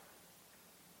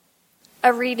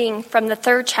A reading from the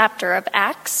 3rd chapter of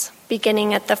Acts,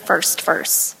 beginning at the 1st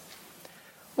verse.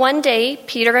 One day,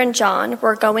 Peter and John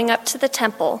were going up to the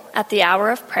temple at the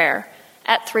hour of prayer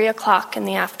at 3:00 in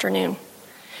the afternoon,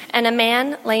 and a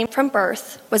man lame from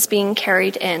birth was being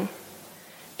carried in.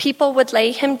 People would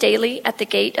lay him daily at the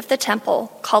gate of the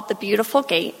temple, called the Beautiful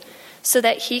Gate, so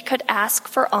that he could ask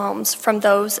for alms from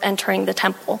those entering the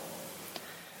temple.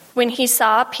 When he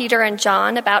saw Peter and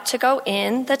John about to go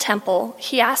in the temple,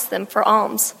 he asked them for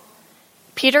alms.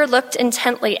 Peter looked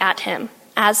intently at him,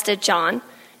 as did John,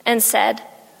 and said,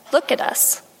 "Look at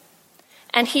us."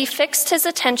 And he fixed his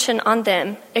attention on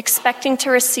them, expecting to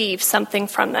receive something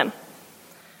from them.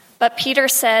 But Peter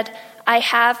said, "I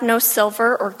have no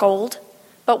silver or gold,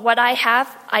 but what I have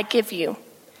I give you.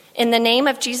 In the name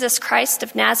of Jesus Christ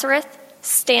of Nazareth,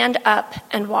 stand up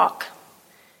and walk."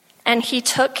 And he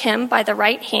took him by the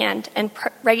right hand and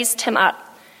raised him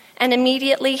up, and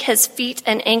immediately his feet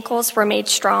and ankles were made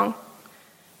strong.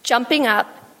 Jumping up,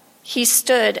 he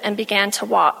stood and began to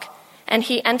walk, and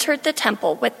he entered the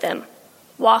temple with them,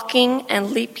 walking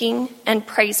and leaping and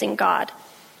praising God.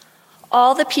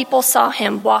 All the people saw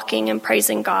him walking and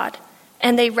praising God,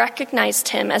 and they recognized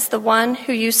him as the one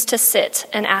who used to sit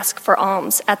and ask for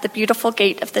alms at the Beautiful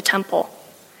Gate of the temple.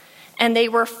 And they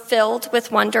were filled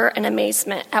with wonder and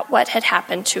amazement at what had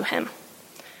happened to him.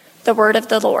 The word of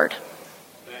the Lord.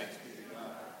 Thanks be to God.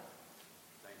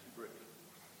 Thank you, Brittany.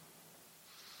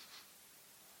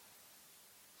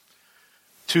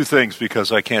 Two things,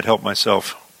 because I can't help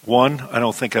myself. One, I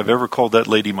don't think I've ever called that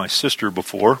lady my sister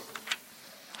before.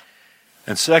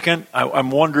 And second, I'm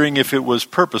wondering if it was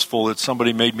purposeful that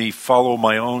somebody made me follow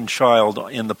my own child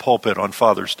in the pulpit on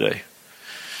Father's Day.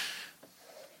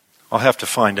 I'll have to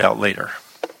find out later.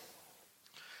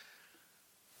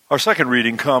 Our second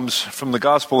reading comes from the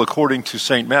Gospel according to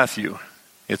St. Matthew.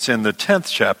 It's in the 10th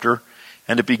chapter,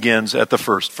 and it begins at the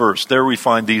 1st verse. There we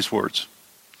find these words.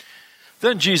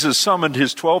 Then Jesus summoned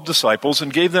his 12 disciples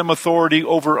and gave them authority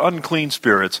over unclean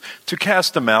spirits to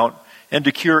cast them out and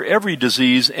to cure every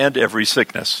disease and every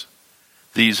sickness.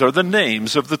 These are the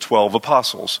names of the 12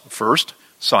 apostles. First,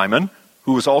 Simon,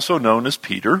 who was also known as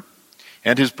Peter,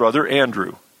 and his brother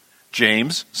Andrew,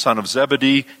 James, son of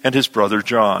Zebedee, and his brother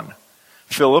John,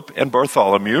 Philip and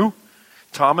Bartholomew,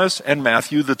 Thomas and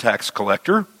Matthew the tax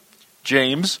collector,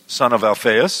 James, son of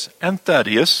Alphaeus, and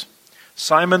Thaddeus,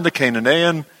 Simon the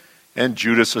Cananean, and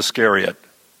Judas Iscariot,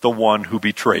 the one who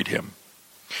betrayed him.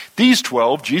 These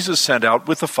 12 Jesus sent out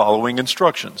with the following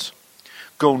instructions.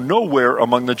 Go nowhere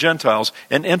among the Gentiles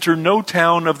and enter no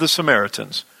town of the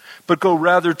Samaritans, but go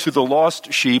rather to the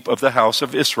lost sheep of the house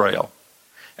of Israel.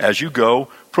 As you go,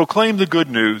 proclaim the good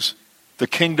news. The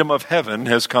kingdom of heaven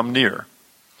has come near.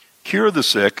 Cure the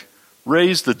sick,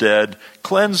 raise the dead,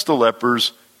 cleanse the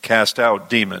lepers, cast out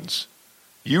demons.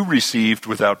 You received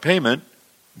without payment,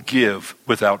 give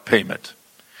without payment.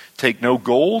 Take no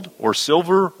gold or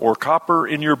silver or copper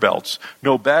in your belts,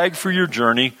 no bag for your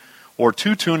journey, or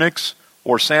 2 tunics,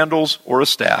 or sandals, or a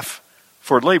staff,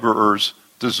 for laborers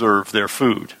deserve their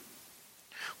food.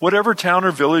 Whatever town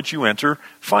or village you enter,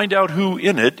 find out who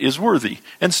in it is worthy,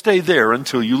 and stay there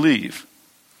until you leave.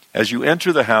 As you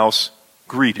enter the house,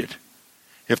 greet it.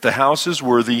 If the house is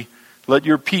worthy, let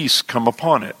your peace come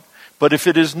upon it. But if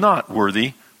it is not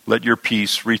worthy, let your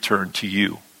peace return to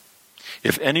you.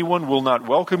 If anyone will not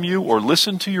welcome you or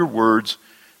listen to your words,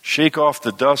 shake off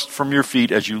the dust from your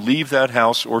feet as you leave that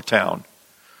house or town.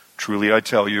 Truly I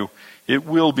tell you, it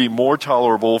will be more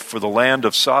tolerable for the land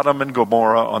of Sodom and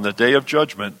Gomorrah on the day of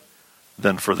judgment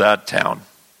than for that town.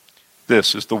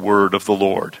 This is the word of the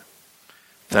Lord.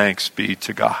 Thanks be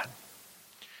to God.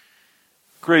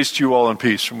 Grace to you all and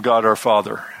peace from God our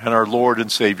Father and our Lord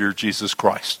and Savior Jesus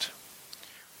Christ.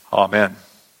 Amen.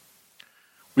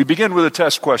 We begin with a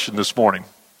test question this morning.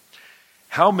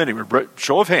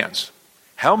 Show of hands,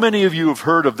 how many of you have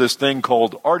heard of this thing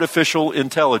called artificial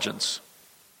intelligence?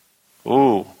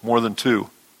 Oh, more than 2.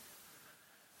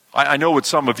 I know what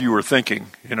some of you are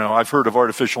thinking. I've heard of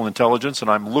artificial intelligence,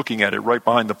 and I'm looking at it right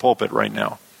behind the pulpit right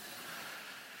now.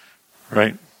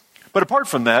 Right? But apart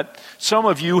from that, some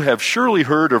of you have surely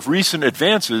heard of recent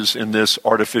advances in this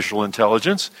artificial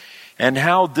intelligence and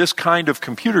how this kind of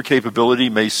computer capability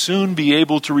may soon be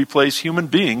able to replace human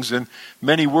beings in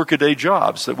many workaday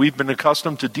jobs that we've been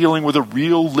accustomed to dealing with a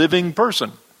real living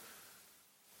person.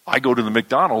 I go to the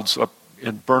McDonald's up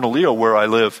in Bernalillo where I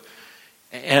live,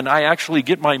 and I actually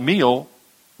get my meal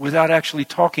without actually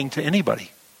talking to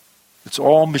anybody. It's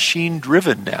all machine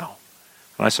driven now.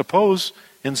 And I suppose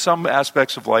in some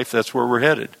aspects of life that's where we're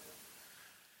headed.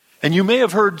 And you may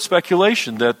have heard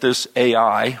speculation that this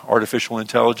AI, artificial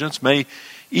intelligence, may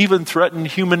even threaten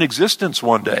human existence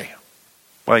one day.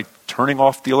 by turning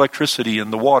off the electricity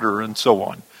and the water and so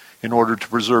on in order to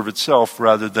preserve itself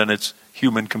rather than its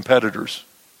human competitors.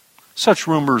 Such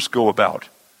rumors go about.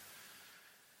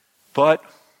 But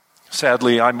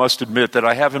sadly, I must admit that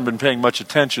I haven't been paying much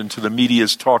attention to the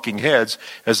media's talking heads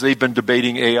as they've been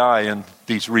debating AI in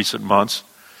these recent months.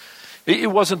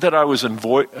 It wasn't that I was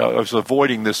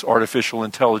avoiding this artificial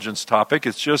intelligence topic.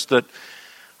 It's just that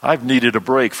I've needed a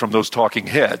break from those talking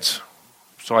heads,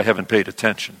 so I haven't paid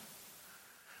attention.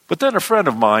 But then a friend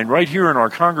of mine right here in our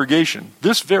congregation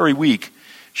this very week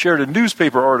shared a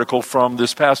newspaper article from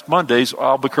this past Monday's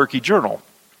Albuquerque Journal.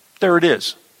 There it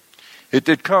is.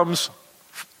 It comes,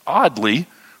 oddly,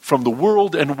 from the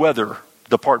World and Weather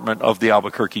department of the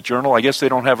Albuquerque Journal. I guess they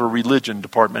don't have a religion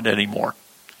department anymore.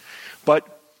 But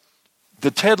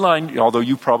the headline, although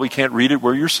you probably can't read it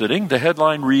where you're sitting, the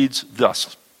headline reads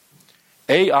thus: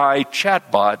 AI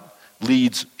chatbot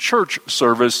leads church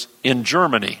service in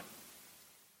Germany.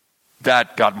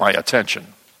 That got my attention.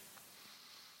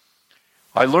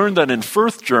 I learned that in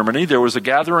Fürth, Germany, there was a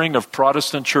gathering of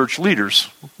Protestant church leaders,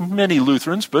 many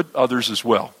Lutherans, but others as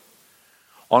well.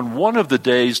 On one of the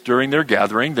days during their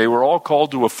gathering, they were all called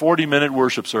to a 40-minute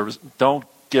worship service. Don't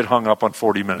get hung up on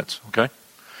 40 minutes, okay?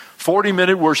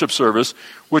 40-minute worship service,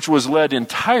 which was led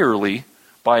entirely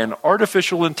by an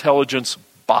artificial intelligence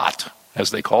bot,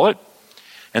 as they call it.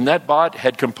 And that bot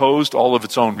had composed all of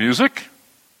its own music.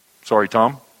 Sorry,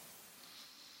 Tom.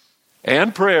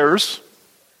 And prayers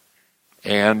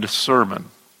and sermon.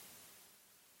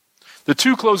 The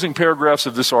two closing paragraphs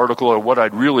of this article are what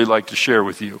I'd really like to share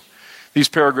with you. These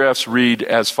paragraphs read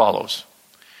as follows.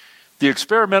 The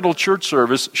experimental church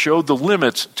service showed the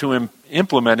limits to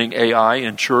implementing AI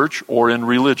in church or in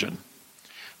religion.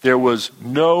 There was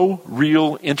no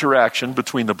real interaction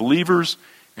between the believers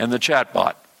and the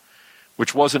chatbot,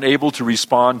 which wasn't able to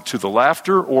respond to the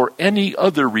laughter or any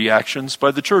other reactions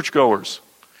by the churchgoers,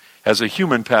 as a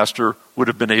human pastor would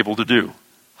have been able to do.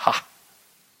 Ha!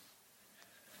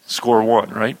 Score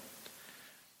one, right?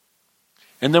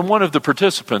 And then one of the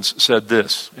participants said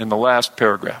this in the last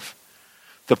paragraph.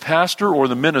 The pastor or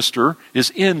the minister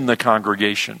is in the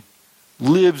congregation,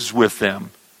 lives with them,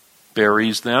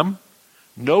 buries them,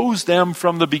 knows them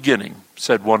from the beginning,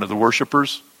 said one of the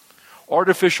worshipers.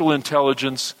 Artificial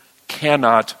intelligence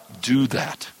cannot do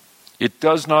that. It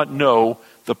does not know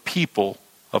the people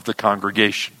of the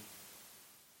congregation.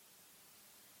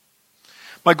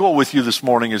 My goal with you this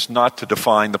morning is not to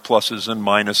define the pluses and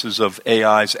minuses of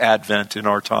AI's advent in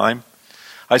our time.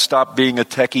 I stopped being a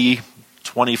techie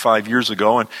 25 years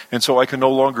ago, and so I can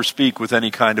no longer speak with any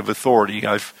kind of authority.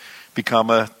 I've become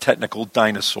a technical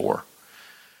dinosaur.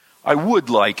 I would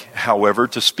like, however,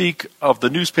 to speak of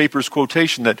the newspaper's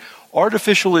quotation that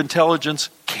artificial intelligence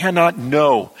cannot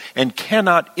know and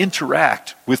cannot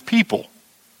interact with people,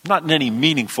 not in any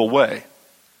meaningful way.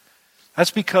 That's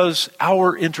because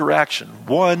our interaction,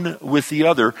 one with the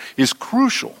other, is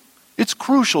crucial. It's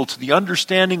crucial to the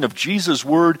understanding of Jesus'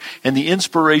 word and the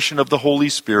inspiration of the Holy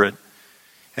Spirit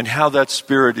and how that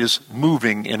Spirit is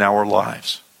moving in our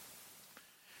lives.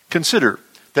 Consider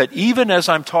that even as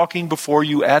I'm talking before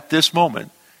you at this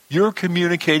moment, you're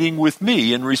communicating with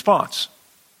me in response.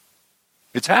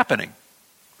 It's happening,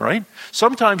 right?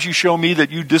 Sometimes you show me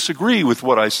that you disagree with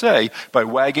what I say by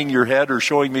wagging your head or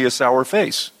showing me a sour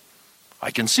face. I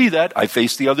can see that. I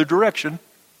face the other direction,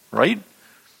 right?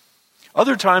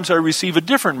 Other times I receive a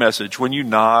different message when you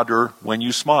nod or when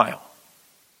you smile.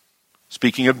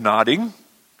 Speaking of nodding,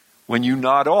 when you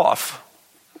nod off,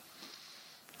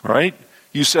 right?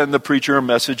 You send the preacher a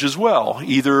message as well.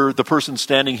 Either the person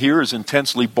standing here is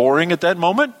intensely boring at that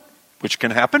moment, which can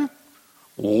happen,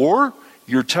 or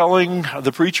you're telling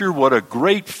the preacher what a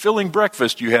great filling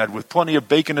breakfast you had with plenty of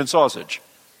bacon and sausage,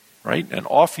 right? And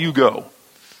off you go.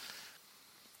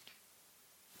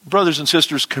 Brothers and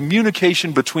sisters,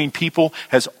 communication between people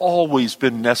has always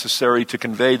been necessary to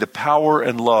convey the power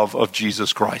and love of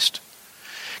Jesus Christ.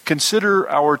 Consider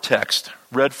our text,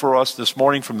 read for us this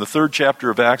morning from the 3rd chapter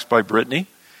of Acts by Brittany.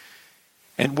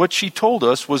 And what she told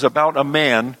us was about a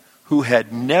man who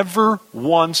had never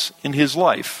once in his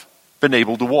life been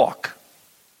able to walk.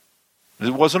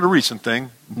 It wasn't a recent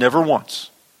thing, never once.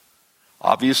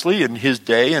 Obviously, in his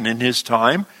day and in his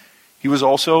time, he was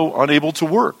also unable to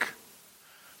work.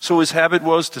 So his habit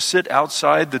was to sit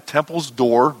outside the temple's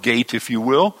door, gate if you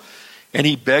will, and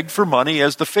he begged for money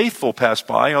as the faithful passed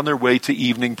by on their way to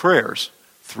evening prayers.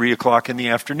 3:00 in the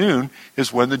afternoon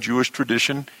is when the Jewish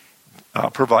tradition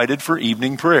provided for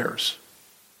evening prayers.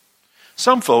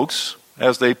 Some folks,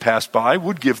 as they passed by,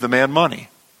 would give the man money.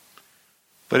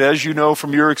 But as you know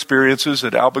from your experiences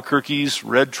at Albuquerque's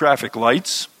red traffic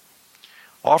lights,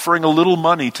 Offering a little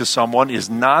money to someone is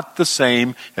not the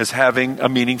same as having a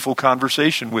meaningful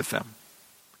conversation with them.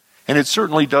 And it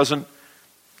certainly doesn't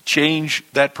change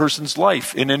that person's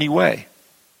life in any way.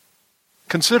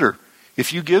 Consider,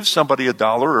 if you give somebody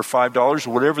 $1 or $5 or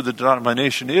whatever the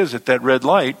denomination is at that red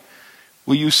light,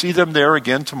 will you see them there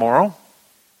again tomorrow?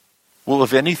 Will,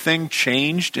 have anything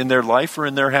changed in their life or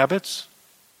in their habits?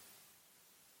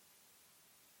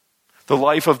 The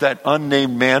life of that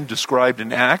unnamed man described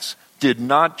in Acts did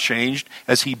not change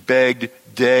as he begged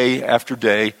day after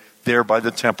day there by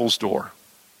the temple's door.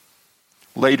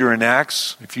 Later in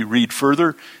Acts, if you read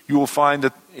further, you will find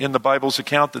that in the Bible's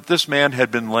account that this man had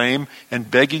been lame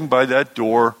and begging by that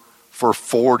door for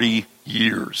 40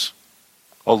 years.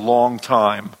 A long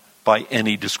time by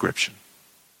any description.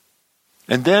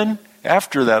 And then,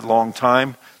 after that long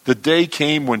time, the day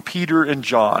came when Peter and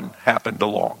John happened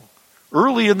along.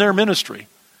 Early in their ministry.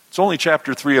 It's only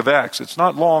chapter 3 of Acts. It's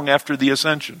not long after the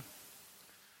ascension.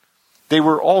 They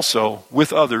were also,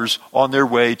 with others, on their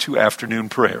way to afternoon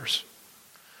prayers.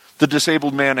 The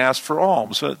disabled man asked for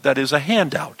alms, that is, a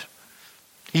handout.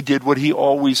 He did what he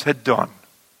always had done.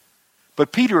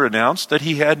 But Peter announced that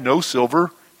he had no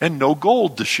silver and no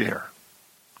gold to share.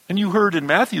 And you heard in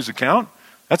Matthew's account,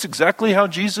 that's exactly how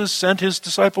Jesus sent his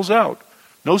disciples out.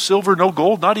 No silver, no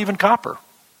gold, not even copper.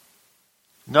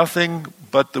 Nothing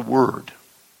but the word.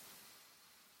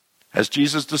 As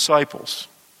Jesus' disciples,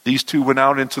 these two went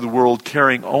out into the world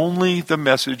carrying only the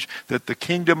message that the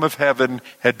kingdom of heaven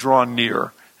had drawn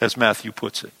near, as Matthew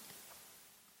puts it.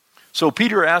 So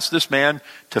Peter asked this man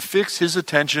to fix his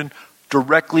attention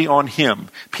directly on him.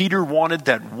 Peter wanted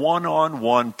that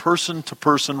one-on-one,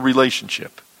 person-to-person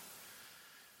relationship.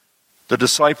 The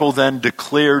disciple then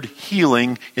declared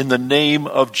healing in the name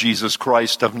of Jesus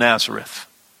Christ of Nazareth.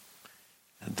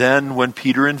 And then when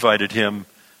Peter invited him,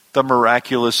 the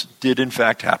miraculous did in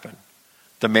fact happen.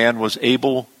 The man was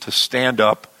able to stand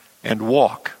up and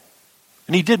walk.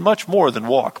 And he did much more than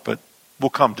walk, but we'll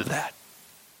come to that.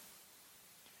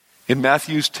 In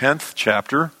Matthew's 10th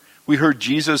chapter, we heard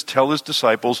Jesus tell his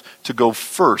disciples to go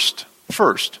first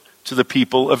to the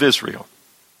people of Israel.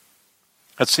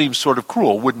 That seems sort of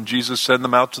cruel. Wouldn't Jesus send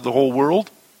them out to the whole world?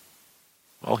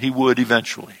 Well, he would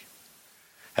eventually.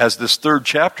 As this third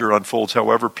chapter unfolds,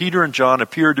 however, Peter and John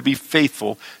appear to be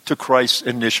faithful to Christ's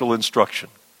initial instruction.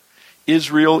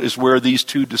 Israel is where these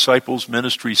two disciples'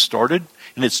 ministry started,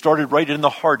 and it started right in the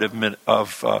heart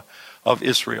of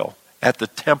Israel, at the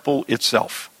temple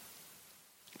itself.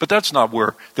 But that's not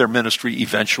where their ministry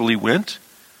eventually went.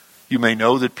 You may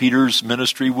know that Peter's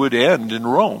ministry would end in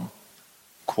Rome,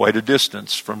 quite a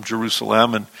distance from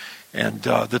Jerusalem and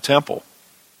the temple.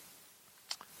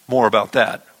 More about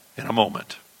that in a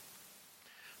moment.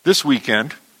 This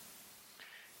weekend,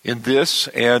 in this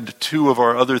and 2 of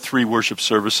our other 3 worship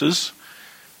services,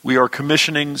 we are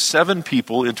commissioning 7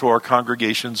 people into our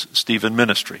congregation's Stephen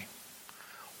ministry.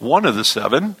 One of the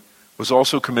 7 was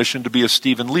also commissioned to be a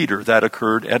Stephen leader. That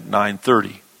occurred at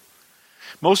 9:30.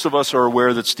 Most of us are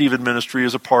aware that Stephen ministry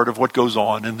is a part of what goes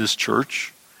on in this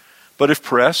church. But if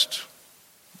pressed,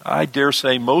 I dare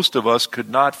say most of us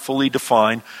could not fully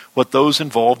define what those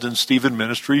involved in Stephen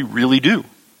ministry really do.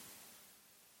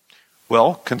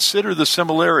 Well, consider the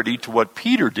similarity to what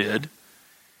Peter did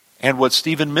and what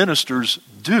Stephen ministers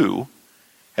do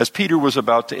as Peter was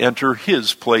about to enter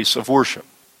his place of worship.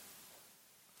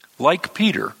 Like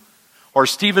Peter, our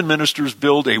Stephen ministers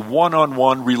build a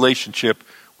one-on-one relationship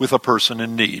with a person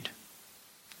in need.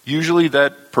 Usually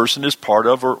that person is part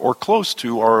of or close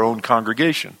to our own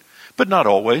congregation, but not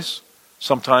always.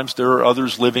 Sometimes there are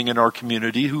others living in our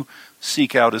community who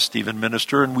seek out a Stephen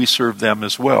minister, and we serve them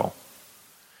as well.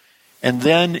 And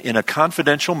then, in a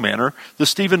confidential manner, the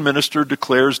Stephen minister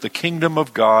declares the kingdom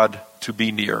of God to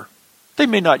be near. They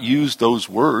may not use those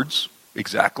words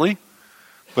exactly,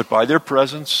 but by their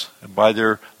presence and by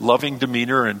their loving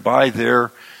demeanor and by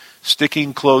their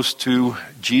sticking close to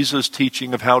Jesus'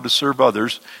 teaching of how to serve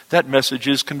others, that message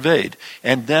is conveyed.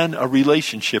 And then a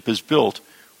relationship is built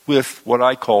with what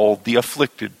I call the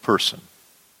afflicted person.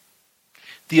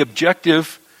 The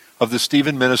objective of the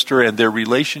Stephen minister and their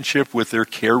relationship with their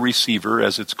care receiver,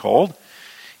 as it's called,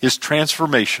 is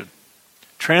transformation.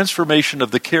 Transformation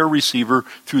of the care receiver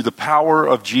through the power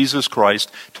of Jesus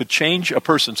Christ to change a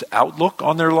person's outlook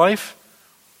on their life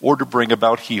or to bring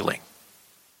about healing.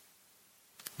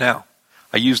 Now,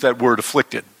 I use that word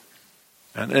afflicted.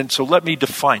 And so let me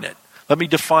define it. Let me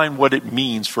define what it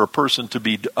means for a person to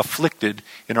be afflicted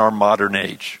in our modern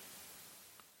age.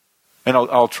 And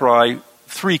I'll try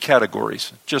 3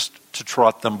 categories just to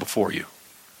trot them before you.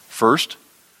 First,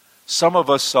 some of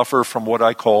us suffer from what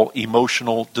I call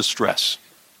emotional distress.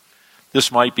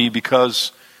 This might be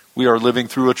because we are living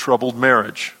through a troubled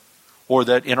marriage, or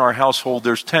that in our household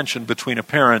there's tension between a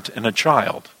parent and a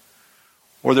child,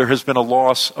 or there has been a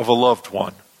loss of a loved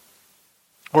one,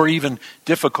 or even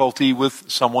difficulty with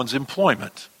someone's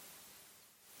employment,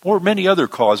 or many other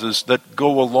causes that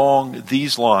go along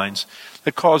these lines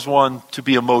that cause one to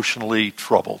be emotionally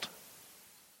troubled.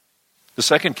 The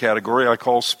second category I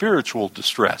call spiritual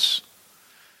distress.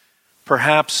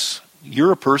 Perhaps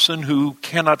you're a person who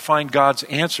cannot find God's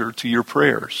answer to your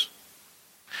prayers.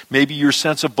 Maybe your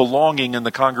sense of belonging in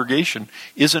the congregation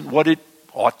isn't what it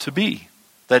ought to be.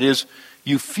 That is,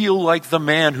 you feel like the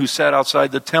man who sat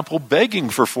outside the temple begging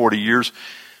for 40 years,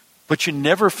 but you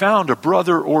never found a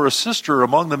brother or a sister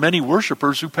among the many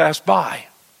worshipers who passed by.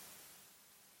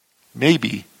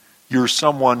 Maybe you're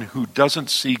someone who doesn't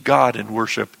see God in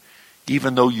worship,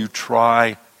 even though you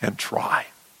try and try.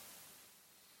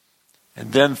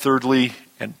 And then thirdly,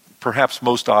 and perhaps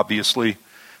most obviously,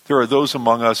 there are those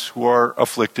among us who are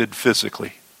afflicted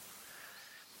physically.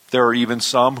 There are even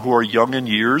some who are young in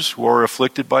years who are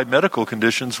afflicted by medical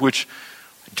conditions which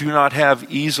do not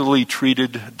have easily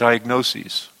treated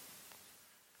diagnoses.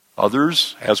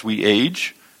 Others, as we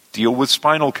age, deal with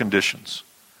spinal conditions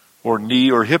or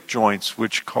knee or hip joints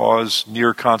which cause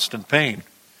near constant pain.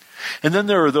 And then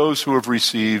there are those who have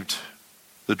received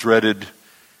the dreaded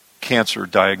cancer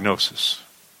diagnosis.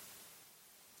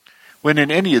 When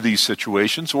in any of these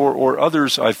situations, or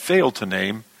others I've failed to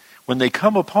name, when they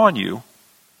come upon you,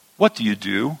 what do you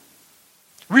do?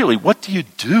 Really, what do you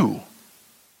do?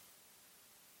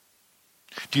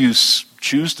 Do you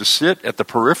choose to sit at the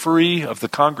periphery of the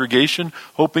congregation,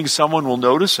 hoping someone will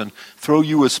notice and throw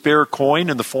you a spare coin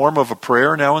in the form of a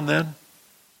prayer now and then?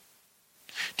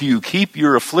 Do you keep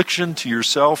your affliction to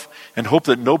yourself and hope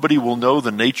that nobody will know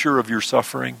the nature of your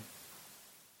suffering?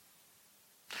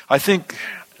 I think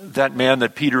that man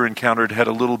that Peter encountered had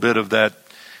a little bit of that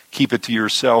keep it to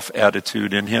yourself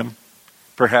attitude in him.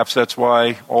 Perhaps that's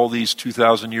why all these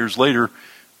 2,000 years later,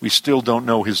 we still don't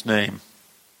know his name.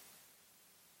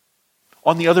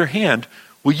 On the other hand,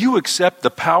 will you accept the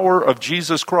power of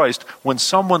Jesus Christ when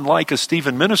someone like a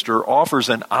Stephen Minister offers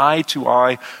an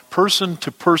eye-to-eye,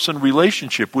 person-to-person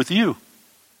relationship with you?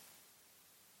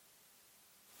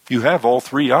 You have all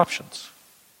three options.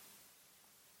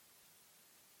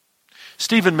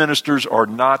 Stephen Ministers are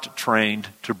not trained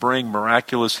to bring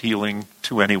miraculous healing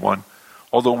to anyone,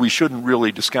 although we shouldn't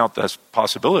really discount that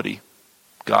possibility.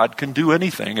 God can do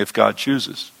anything if God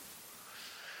chooses.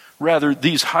 Rather,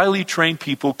 these highly trained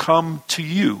people come to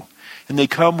you, and they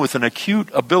come with an acute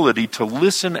ability to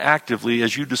listen actively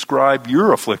as you describe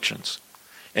your afflictions,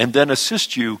 and then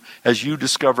assist you as you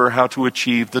discover how to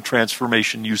achieve the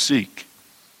transformation you seek.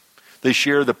 They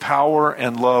share the power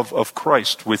and love of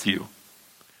Christ with you.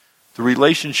 The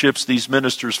relationships these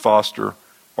ministers foster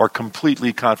are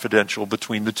completely confidential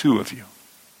between the two of you.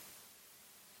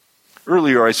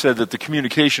 Earlier I said that the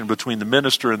communication between the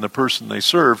minister and the person they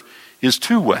serve is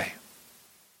two-way.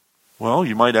 Well,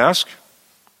 you might ask,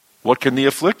 what can the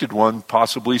afflicted one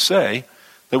possibly say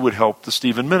that would help the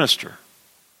Stephen Minister?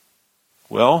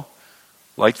 Well,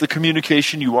 like the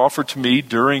communication you offered to me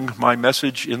during my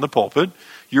message in the pulpit,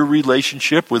 your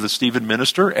relationship with a Stephen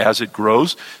Minister, as it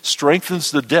grows,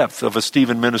 strengthens the depth of a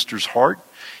Stephen Minister's heart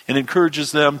and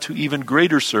encourages them to even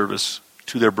greater service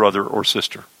to their brother or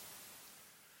sister.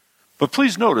 But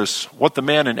please notice what the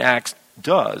man in Acts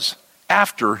does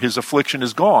after his affliction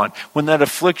is gone, when that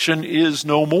affliction is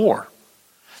no more.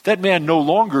 That man no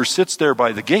longer sits there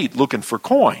by the gate looking for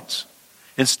coins.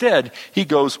 Instead, he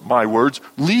goes, my words,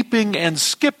 leaping and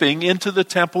skipping into the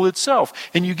temple itself.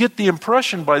 And you get the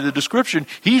impression by the description,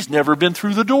 he's never been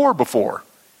through the door before.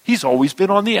 He's always been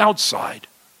on the outside.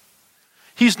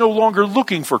 He's no longer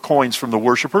looking for coins from the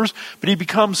worshipers, but he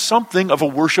becomes something of a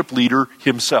worship leader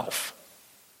himself.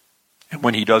 And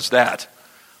when he does that,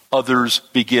 others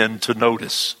begin to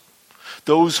notice.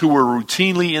 Those who were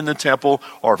routinely in the temple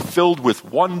are filled with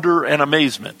wonder and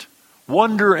amazement.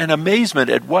 Wonder and amazement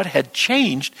at what had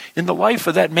changed in the life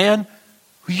of that man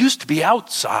who used to be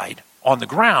outside on the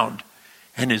ground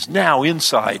and is now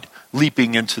inside,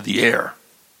 leaping into the air.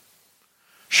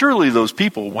 Surely those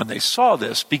people, when they saw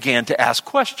this, began to ask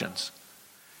questions.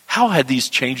 How had these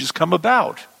changes come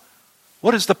about?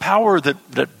 What is the power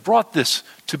that brought this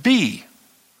to be?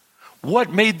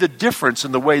 What made the difference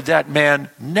in the way that man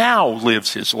now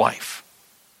lives his life?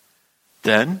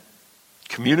 Then,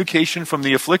 communication from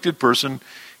the afflicted person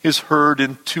is heard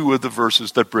in two of the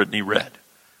verses that Brittany read.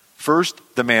 First,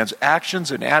 the man's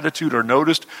actions and attitude are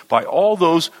noticed by all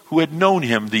those who had known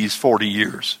him these 40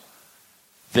 years.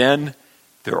 Then,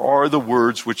 there are the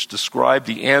words which describe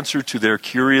the answer to their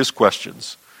curious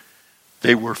questions.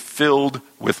 They were filled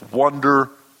with wonder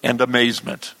and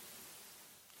amazement.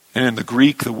 And in the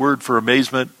Greek, the word for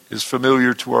amazement is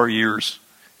familiar to our ears.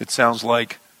 It sounds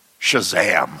like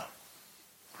Shazam,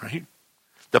 right?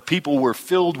 The people were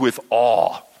filled with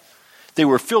awe. They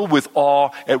were filled with awe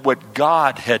at what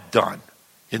God had done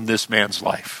in this man's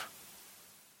life.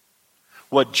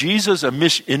 What Jesus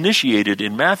initiated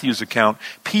in Matthew's account,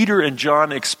 Peter and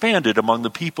John expanded among the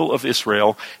people of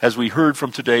Israel, as we heard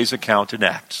from today's account in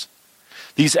Acts.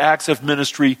 These acts of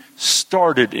ministry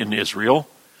started in Israel,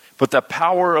 but the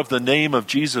power of the name of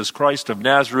Jesus Christ of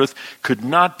Nazareth could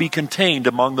not be contained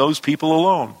among those people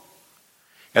alone.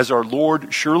 As our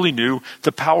Lord surely knew,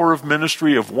 the power of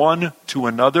ministry of one to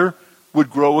another would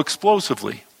grow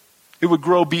explosively. It would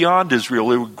grow beyond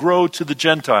Israel. It would grow to the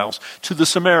Gentiles, to the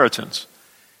Samaritans,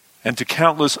 and to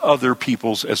countless other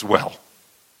peoples as well.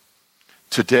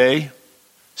 Today,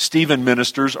 Stephen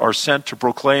ministers are sent to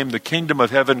proclaim the kingdom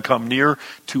of heaven come near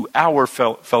to our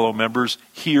fellow members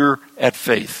here at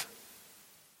Faith.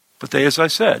 But they, as I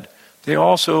said, they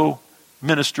also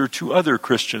minister to other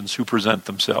Christians who present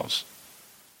themselves.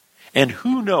 And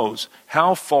who knows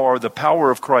how far the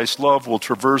power of Christ's love will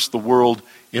traverse the world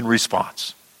in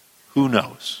response? Who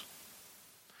knows?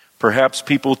 Perhaps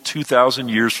people 2,000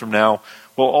 years from now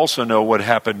will also know what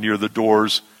happened near the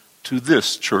doors to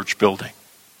this church building.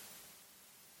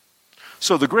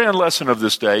 So the grand lesson of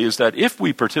this day is that if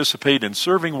we participate in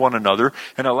serving one another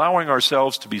and allowing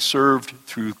ourselves to be served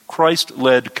through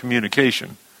Christ-led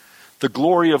communication, the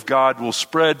glory of God will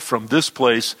spread from this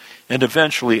place and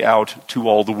eventually out to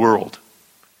all the world.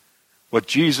 What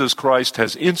Jesus Christ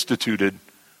has instituted,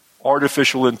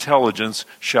 artificial intelligence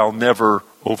shall never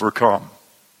overcome.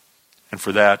 And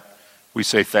for that, we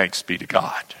say thanks be to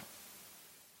God.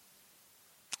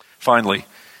 Finally,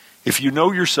 if you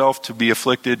know yourself to be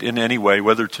afflicted in any way,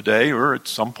 whether today or at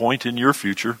some point in your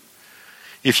future,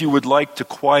 if you would like to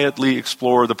quietly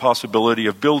explore the possibility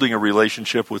of building a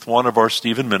relationship with one of our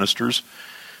Stephen ministers,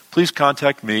 please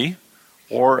contact me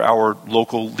or our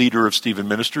local leader of Stephen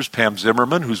ministers, Pam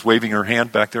Zimmerman, who's waving her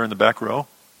hand back there in the back row.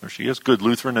 There she is, good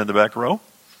Lutheran in the back row.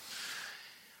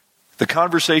 The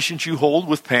conversations you hold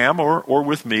with Pam or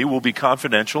with me will be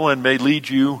confidential and may lead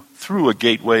you through a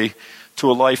gateway to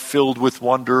a life filled with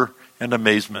wonder and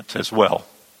amazement as well.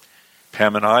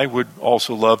 Pam and I would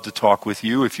also love to talk with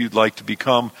you if you'd like to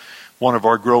become one of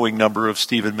our growing number of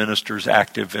Stephen ministers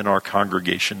active in our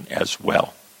congregation as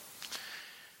well.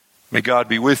 May God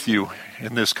be with you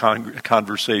in this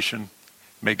conversation.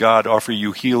 May God offer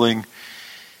you healing,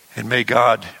 and may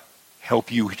God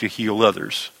help you to heal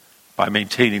others by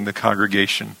maintaining the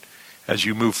congregation as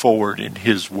you move forward in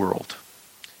His world.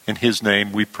 In His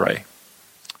name we pray.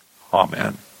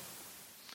 Amen.